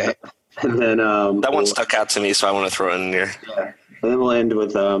 Okay. And then that one stuck out to me, so I want to throw it in here. Yeah. And then we'll end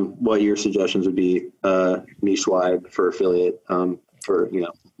with what your suggestions would be niche-wide for affiliate for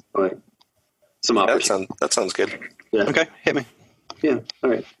some opportunity. That sounds good. Yeah. Okay, hit me. Yeah. All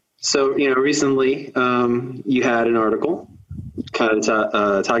right. So recently you had an article kind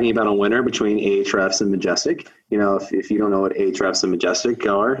of talking about a winner between Ahrefs and Majestic. If you don't know what Ahrefs and Majestic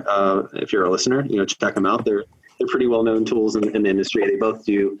are, if you're a listener, check them out. They're pretty well known tools in the industry. They both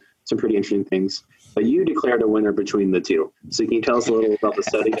do some pretty interesting things. But you declared a winner between the two. So can you tell us a little about the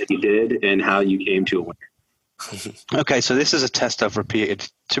study that you did and how you came to a winner? Okay, so this is a test I've repeated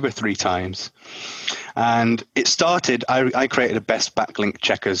 2 or 3 times. And it started, I created a best backlink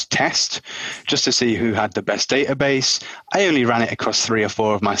checkers test just to see who had the best database. I only ran it across 3 or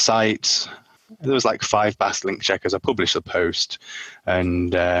 4 of my sites. There was like 5 backlink checkers. I published a post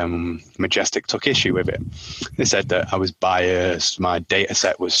and Majestic took issue with it. They said that I was biased, my data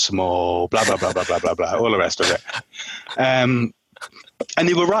set was small, blah, blah, blah, blah, blah, blah, blah, all the rest of it. And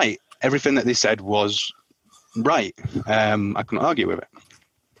they were right. Everything that they said was right. I couldn't argue with it.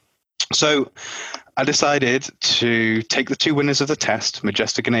 So I decided to take the 2 winners of the test,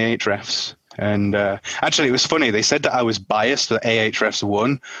 Majestic and Ahrefs. And actually, it was funny. They said that I was biased that Ahrefs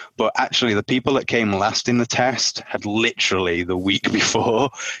won, but actually the people that came last in the test had literally the week before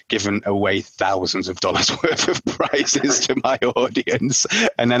given away thousands of dollars worth of prizes to my audience.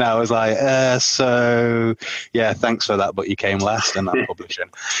 And then I was like, so yeah, thanks for that, but you came last and I'm publishing.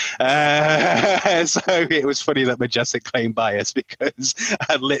 So it was funny that Majestic claimed bias because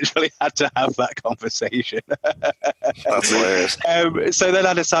I literally had to have that conversation. That's hilarious. So then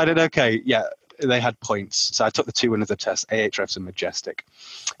I decided, okay, yeah, they had points. So I took the 2 winners of the test, Ahrefs and Majestic.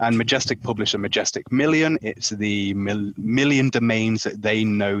 And Majestic published a Majestic Million. It's the million domains that they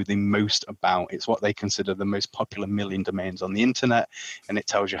know the most about. It's what they consider the most popular million domains on the internet. And it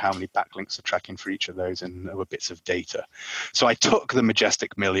tells you how many backlinks are tracking for each of those and other bits of data. So I took the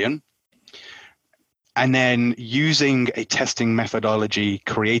Majestic Million. And then using a testing methodology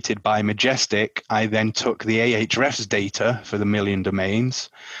created by Majestic, I then took the Ahrefs data for the million domains,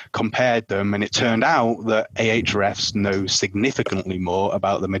 compared them, and it turned out that Ahrefs knows significantly more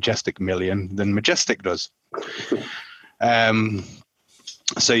about the Majestic Million than Majestic does.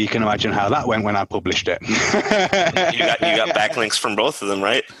 So you can imagine how that went when I published it. You got backlinks from both of them,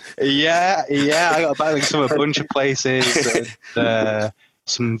 right? Yeah, I got backlinks from a bunch of places. And,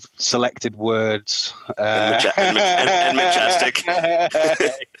 some selected words and Majestic.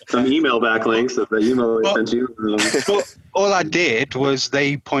 Some email backlinks of the email they sent you. All I did was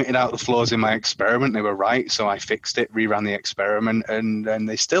they pointed out the flaws in my experiment. They were right, so I fixed it, reran the experiment, and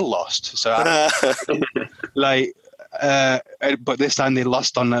they still lost. So but this time they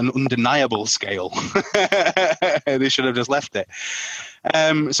lost on an undeniable scale. They should have just left it.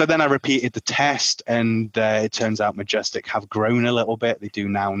 So then I repeated the test, and it turns out Majestic have grown a little bit. They do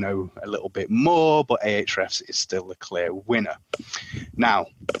now know a little bit more, but Ahrefs is still the clear winner. Now,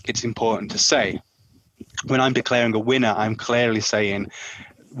 it's important to say, when I'm declaring a winner, I'm clearly saying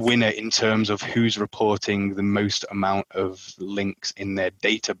winner in terms of who's reporting the most amount of links in their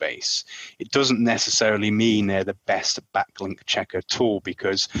database. It doesn't necessarily mean they're the best backlink checker tool,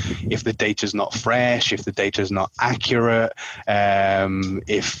 because if the data is not fresh, if the data is not accurate,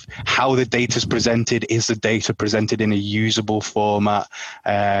 if how the data is presented, is the data presented in a usable format,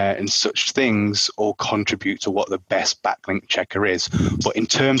 and such things all contribute to what the best backlink checker is. But in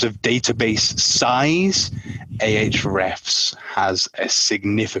terms of database size, Ahrefs has a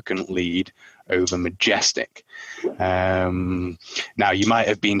significant lead over Majestic. Now, you might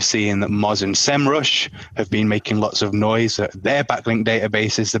have been seeing that Moz and SEMrush have been making lots of noise. Their backlink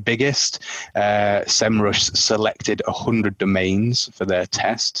database is the biggest. SEMrush selected 100 domains for their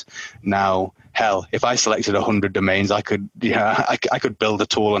test. Now, hell, if I selected 100 domains, I could build a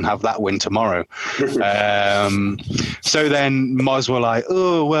tool and have that win tomorrow. So then Moz were like,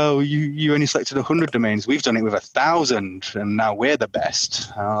 oh, well, you only selected 100 domains. We've done it with 1,000, and now we're the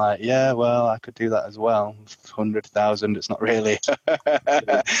best. And I'm like, yeah, well, I could do that as well. 100,000, it's not really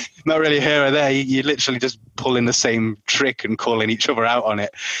here or there. You literally just pulling the same trick and calling each other out on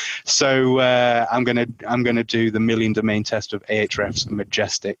it. So I'm gonna do the million domain test of Ahrefs,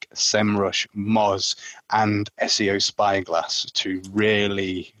 Majestic, SEMrush, Moz, and SEO Spyglass to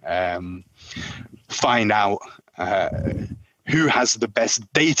really find out who has the best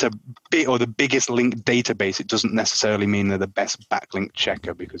data or the biggest link database. It doesn't necessarily mean they're the best backlink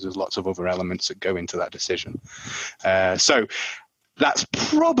checker, because there's lots of other elements that go into that decision. So that's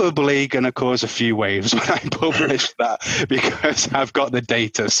probably going to cause a few waves when I publish that because I've got the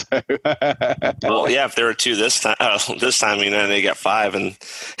data. So, well, yeah, if there were 2 this time, they get 5, and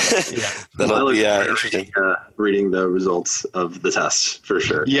that'll be interesting. Reading the results of the test for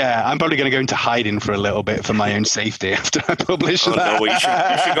sure. Yeah, I'm probably going to go into hiding for a little bit for my own safety after I publish that. No, well, you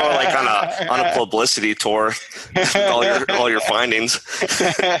should go like on a publicity tour with all your findings.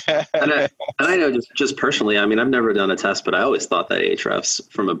 And I know just personally, I mean, I've never done a test, but I always thought that Ahrefs,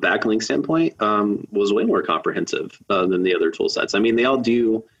 from a backlink standpoint, was way more comprehensive than the other tool sets. I mean, they all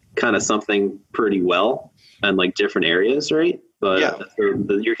do kind of something pretty well in like different areas, right? But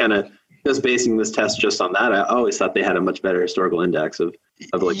you're kind of just basing this test just on that. I always thought they had a much better historical index of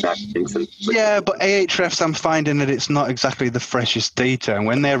like backlinks. But Ahrefs, I'm finding that it's not exactly the freshest data. And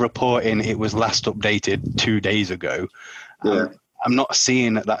when they're reporting it was last updated 2 days ago, I'm not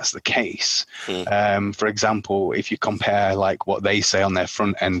seeing that that's the case. For example, if you compare like what they say on their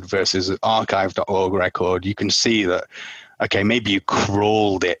front end versus an archive.org record, you can see that, okay, maybe you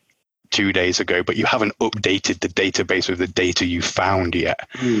crawled it 2 days ago, but you haven't updated the database with the data you found yet.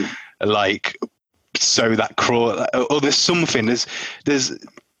 Like, so that crawl, or there's something, there's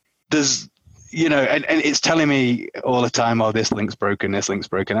you know, and it's telling me all the time, oh, this link's broken,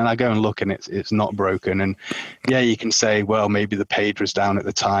 and I go and look and it's not broken. And yeah, you can say, well, maybe the page was down at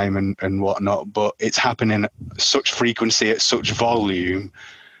the time and whatnot, but it's happening at such frequency, at such volume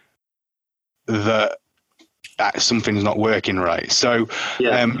that something's not working right. So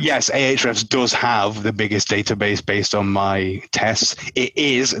yes, Ahrefs does have the biggest database based on my tests. It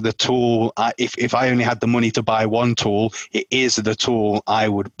is the tool, if I only had the money to buy one tool, it is the tool I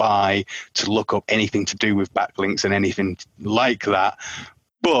would buy to look up anything to do with backlinks and anything like that.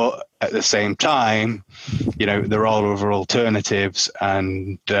 But at the same time, you know, there are other alternatives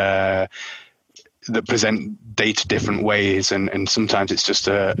and that present data different ways, and sometimes it's just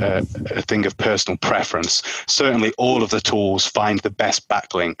a thing of personal preference. Certainly all of the tools find the best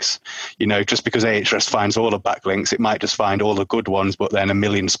backlinks. You know, just because Ahrefs finds all the backlinks, it might just find all the good ones, but then a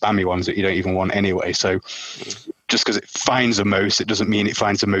million spammy ones that you don't even want anyway. So just because it finds the most, it doesn't mean it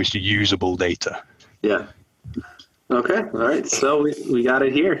finds the most usable data. Yeah. Okay. All right. So we got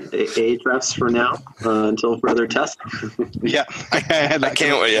it here. Ahrefs for now until further testing. Yeah. I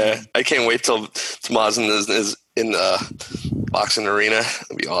can't wait. Yeah. I can't wait till Mazin is in the boxing arena.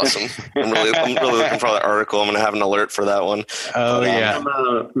 It'd be awesome. I'm really looking for that article. I'm going to have an alert for that one. Oh, yeah. I'm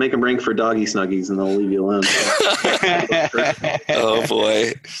going to make them ring for doggy snuggies and they'll leave you alone. Oh,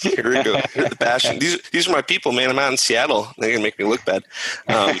 boy. Here we go. Here's the passion. These are my people, man. I'm out in Seattle. They're going to make me look bad.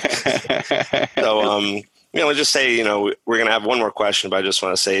 Let's just say, we're going to have one more question, but I just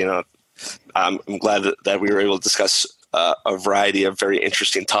want to say, I'm glad that we were able to discuss a variety of very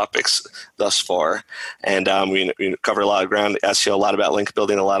interesting topics thus far. And we covered a lot of ground, SEO, a lot about link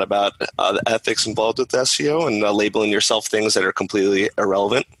building, a lot about the ethics involved with SEO and labeling yourself things that are completely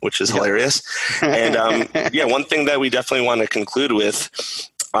irrelevant, which is hilarious. And one thing that we definitely want to conclude with,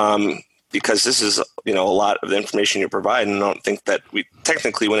 because this is, a lot of the information you provide, and I don't think that we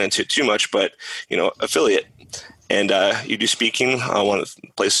technically went into it too much, but, affiliate. And you do speaking, one of the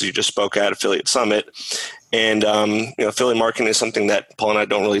places you just spoke at, Affiliate Summit. And, affiliate marketing is something that Paul and I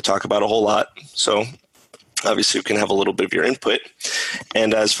don't really talk about a whole lot. So obviously we can have a little bit of your input.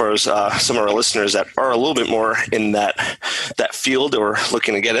 And as far as some of our listeners that are a little bit more in that field or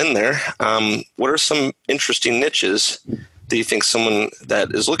looking to get in there, what are some interesting niches do you think someone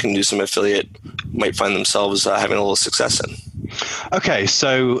that is looking to do some affiliate might find themselves having a little success in? Okay,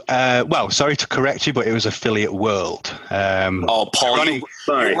 so, sorry to correct you, but it was Affiliate World. Paul, you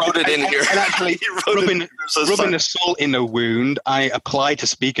wrote it in here. And actually, rubbing the salt in the wound, I applied to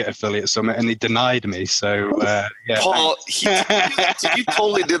speak at Affiliate Summit, and they denied me. So, Paul, you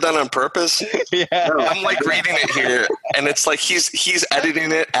totally did that on purpose? Yeah. I'm reading it here, and it's like he's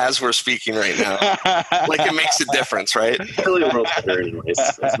editing it as we're speaking right now. It makes a difference, right? Affiliate World's better anyways.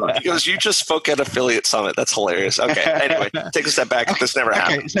 He goes, you just spoke at Affiliate Summit. That's hilarious. Okay, anyway, take a step back. This never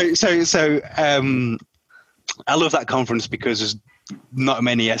happened. So I love that conference because there's not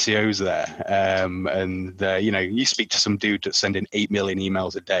many SEOs there. You speak to some dude that's sending 8 million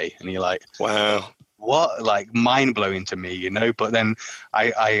emails a day, and you're like, wow. What, mind blowing to me, But then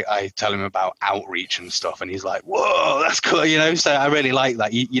I tell him about outreach and stuff, and he's like, "Whoa, that's cool," So I really like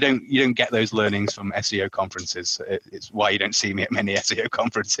that. You don't get those learnings from SEO conferences. It's why you don't see me at many SEO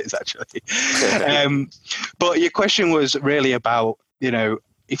conferences, actually. But your question was really about,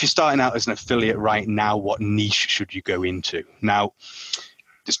 if you're starting out as an affiliate right now, what niche should you go into? Now,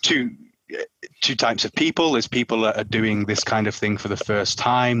 there's two two types of people. There's people that are doing this kind of thing for the first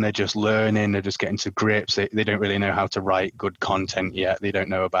time. They're just learning. They're just getting to grips. They don't really know how to write good content yet. They don't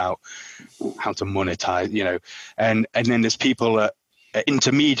know about how to monetize, and then there's people that are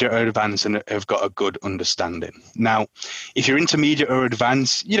intermediate or advanced and have got a good understanding. Now, if you're intermediate or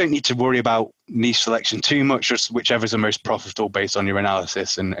advanced, you don't need to worry about niche selection too much, just whichever is the most profitable based on your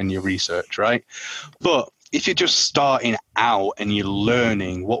analysis and your research, right? But if you're just starting out and you're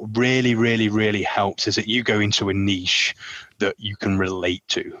learning, what really, really, really helps is that you go into a niche that you can relate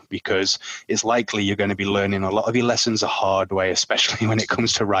to, because it's likely you're going to be learning a lot of your lessons the hard way, especially when it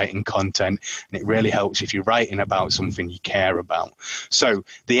comes to writing content. And it really helps if you're writing about something you care about. So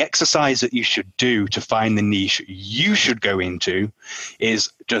the exercise that you should do to find the niche you should go into is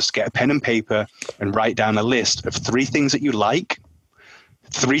just get a pen and paper and write down a list of 3 things that you like,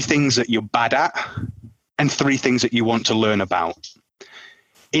 3 things that you're bad at, and 3 things that you want to learn about.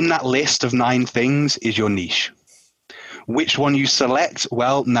 In that list of 9 things is your niche. Which one you select?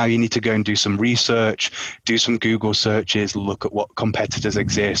 Well, now you need to go and do some research, do some Google searches, look at what competitors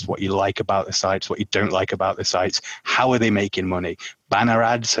exist, what you like about the sites, what you don't like about the sites, how are they making money? Banner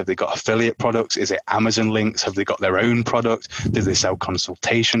ads, have they got affiliate products? Is it Amazon links? Have they got their own product? Do they sell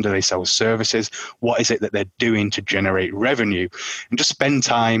consultation? Do they sell services? What is it that they're doing to generate revenue? And just spend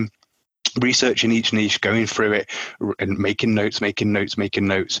time researching each niche, going through it and making notes.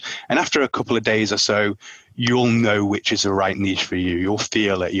 And after a couple of days or so, you'll know which is the right niche for you. You'll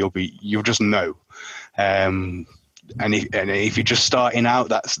feel it. You'll just know. And if you're just starting out,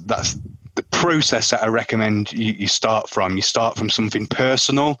 that's the process that I recommend you start from. You start from something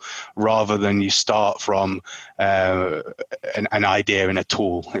personal rather than you start from an idea and a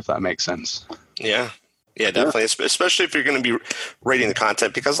tool, if that makes sense. Yeah. Yeah, definitely. Especially if you're going to be rating the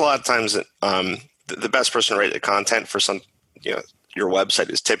content, because a lot of times the best person to rate the content for your website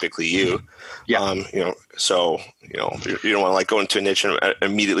is typically you. Yeah. So you don't want to like go into a niche and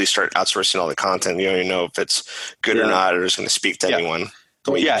immediately start outsourcing all the content. You don't even know if it's good or not, or is going to speak to anyone.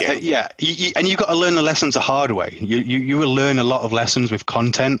 And you've got to learn the lessons the hard way. You will learn a lot of lessons with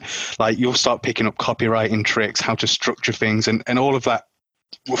content. Like you'll start picking up copywriting tricks, how to structure things, and all of that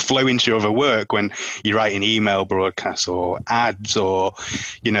will flow into your other work when you're writing email broadcasts or ads or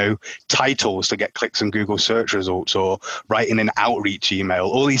titles to get clicks on Google search results, or writing an outreach email.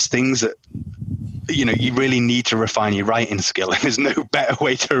 All these things that you really need to refine your writing skill, and there's no better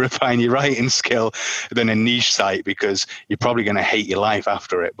way to refine your writing skill than a niche site, because you're probably going to hate your life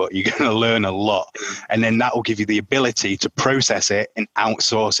after it, but you're going to learn a lot, and then that will give you the ability to process it and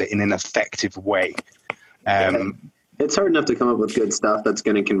outsource it in an effective way. It's hard enough to come up with good stuff that's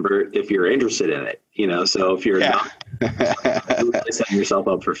going to convert if you're interested in it, so if you're not, you're really setting yourself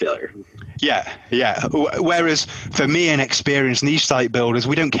up for failure. Yeah. Whereas for me and experienced niche site builders,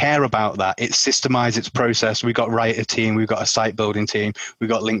 we don't care about that. It's systemized, it's processed. We've got a writer team, we've got a site building team, we've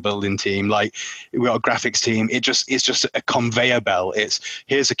got a link building team, we've got a graphics team. It's just a conveyor belt. It's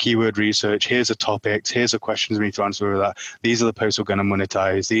here's a keyword research, here's a topics, here's the questions we need to answer with that. These are the posts we're going to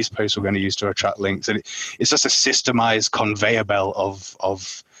monetize. These posts we're going to use to attract links. And it's just a systemized conveyor belt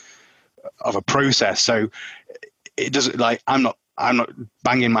of a process. So it doesn't I'm not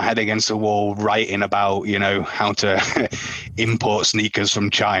banging my head against the wall writing about how to import sneakers from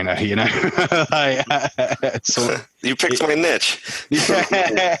China. So you picked my niche.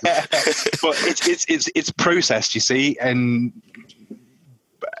 But it's processed, you see, and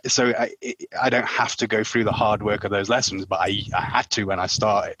so I don't have to go through the hard work of those lessons, but I had to when I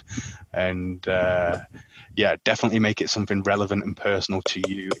started. And definitely make it something relevant and personal to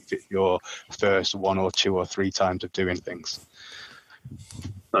you if it's your first 1 or 2 or 3 times of doing things.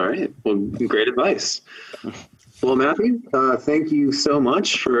 All right. Well, great advice. Well, Matthew, thank you so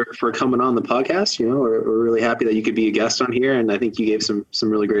much for coming on the podcast. We're really happy that you could be a guest on here, and I think you gave some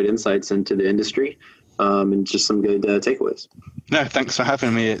really great insights into the industry and just some good takeaways. No, thanks for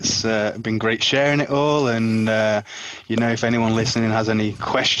having me. It's been great sharing it all. And, if anyone listening has any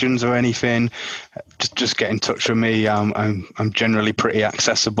questions or anything, just get in touch with me. I'm generally pretty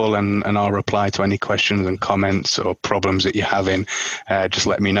accessible, and I'll reply to any questions and comments or problems that you're having. Just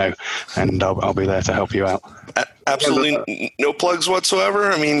let me know, and I'll be there to help you out. Absolutely no plugs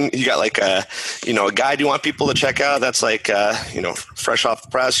whatsoever. I mean, you got like a guide you want people to check out. That's like, fresh off the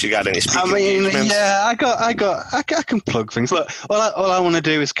press. You got any speaking engagements? Yeah, I can plug things. Look, all I want to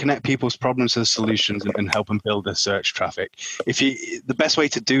do is connect people's problems to the solutions and help them build their search traffic. The best way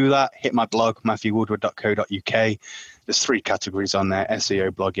to do that, hit my blog, matthewwoodward.co.uk. there's 3 categories on there: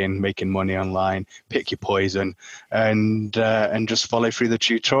 SEO, blogging, making money online. Pick your poison, and just follow through the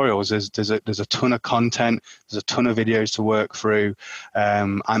tutorials. There's a ton of content. There's a ton of videos to work through.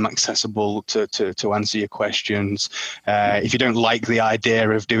 I'm accessible to answer your questions. If you don't like the idea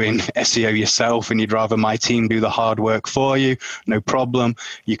of doing SEO yourself and you'd rather my team do the hard work for you, no problem.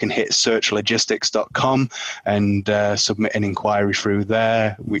 You can hit searchlogistics.com and submit an inquiry through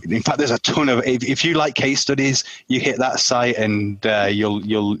there. In fact, there's a ton of, if you like case studies, you hit that site and you'll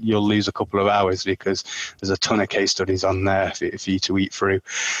lose a couple of hours, because there's a ton of case studies on there for you to eat through.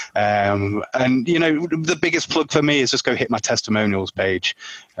 And the biggest plug for me is just go hit my testimonials page.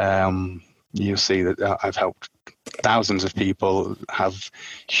 You'll see that I've helped thousands of people have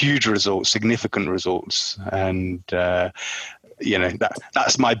huge results, significant results, and that's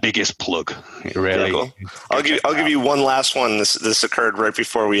my biggest plug. Really. Cool. I'll give you one last one. This occurred right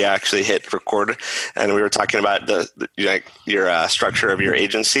before we actually hit record, and we were talking about your structure of your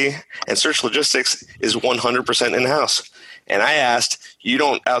agency. And Search Logistics is 100% in-house. And I asked, you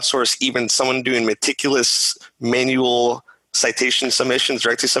don't outsource even someone doing meticulous manual citation submissions,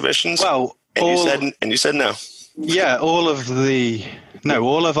 directory submissions? Well, you said no. Yeah, all of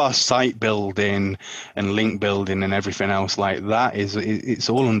our site building and link building and everything else like that it's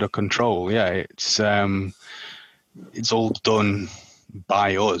all under control. Yeah, it's all done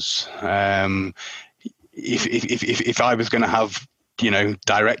by us. If I was going to have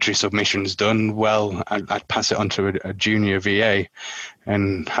directory submissions done, well, I'd pass it on to a junior VA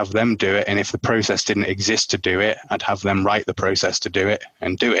and have them do it. And if the process didn't exist to do it, I'd have them write the process to do it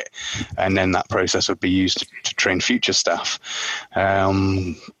and do it. And then that process would be used to train future staff.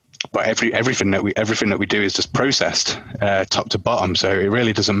 But everything that we do is just processed top to bottom. So it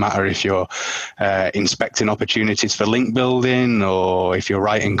really doesn't matter if you're inspecting opportunities for link building, or if you're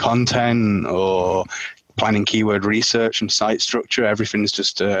writing content, or planning keyword research and site structure. Everything's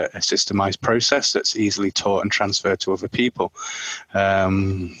just a systemized process that's easily taught and transferred to other people.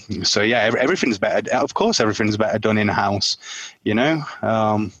 So yeah, everything's better. Of course, everything's better done in-house.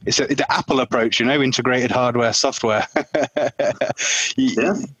 It's the Apple approach. Integrated hardware, software.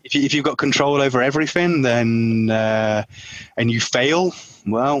 If you've got control over everything, then and you fail,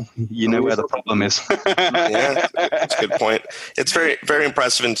 well, you know where the problem is. Yeah, that's a good point. It's very, very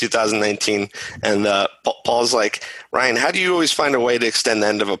impressive in 2019. And Paul's like, Ryan, how do you always find a way to extend the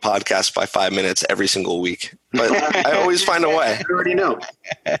end of a podcast by 5 minutes every single week? But I always find a way. You already know.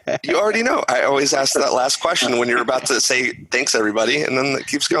 You already know. I always ask that last question when you're about to say, thanks, everybody. And then it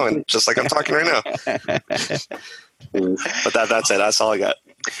keeps going, just like I'm talking right now. But that's it. That's all I got.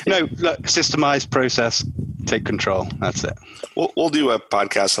 No, look, systemized process, take control. That's it. We'll do a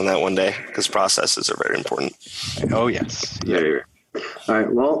podcast on that one day, because processes are very important. Oh, yes. Yeah. All right.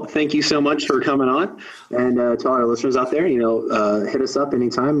 Well, thank you so much for coming on. And to all our listeners out there, hit us up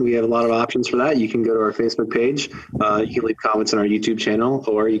anytime. We have a lot of options for that. You can go to our Facebook page. You can leave comments on our YouTube channel,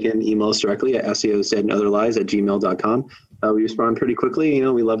 or you can email us directly at seosaidandotherlies@gmail.com. We respond pretty quickly.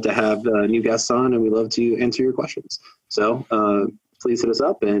 We love to have new guests on, and we love to answer your questions. So please hit us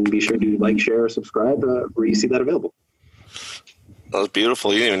up, and be sure to like, share, or subscribe where you see that available. That was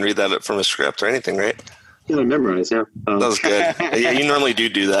beautiful. You didn't even read that from a script or anything, right? Yeah, I memorized. Yeah, that was good. Yeah, you normally do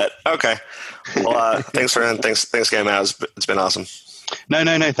that. Okay. Well, thanks again, Matt. It's been awesome. No.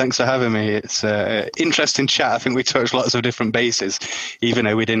 Thanks for having me. It's an interesting chat. I think we touched lots of different bases, even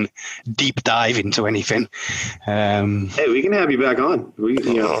though we didn't deep dive into anything. Hey, we can have you back on.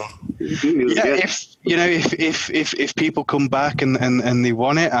 If people come back and they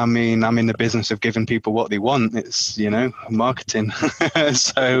want it, I mean, I'm in the business of giving people what they want. It's marketing.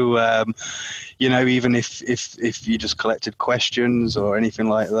 So even if you just collected questions or anything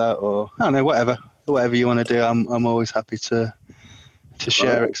like that, or I don't know, whatever you want to do, I'm always happy to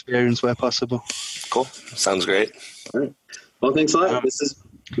share experience where possible. Cool. Sounds great. All right. Well, thanks a lot. This has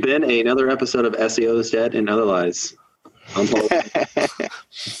been another episode of SEO's Dead and Other Lies. I'm Paul.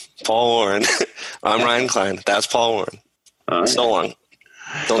 Paul Warren. I'm Ryan Klein. That's Paul Warren. Right. So long.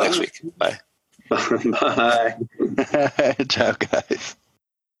 Till next week. Bye. Bye. Ciao, guys.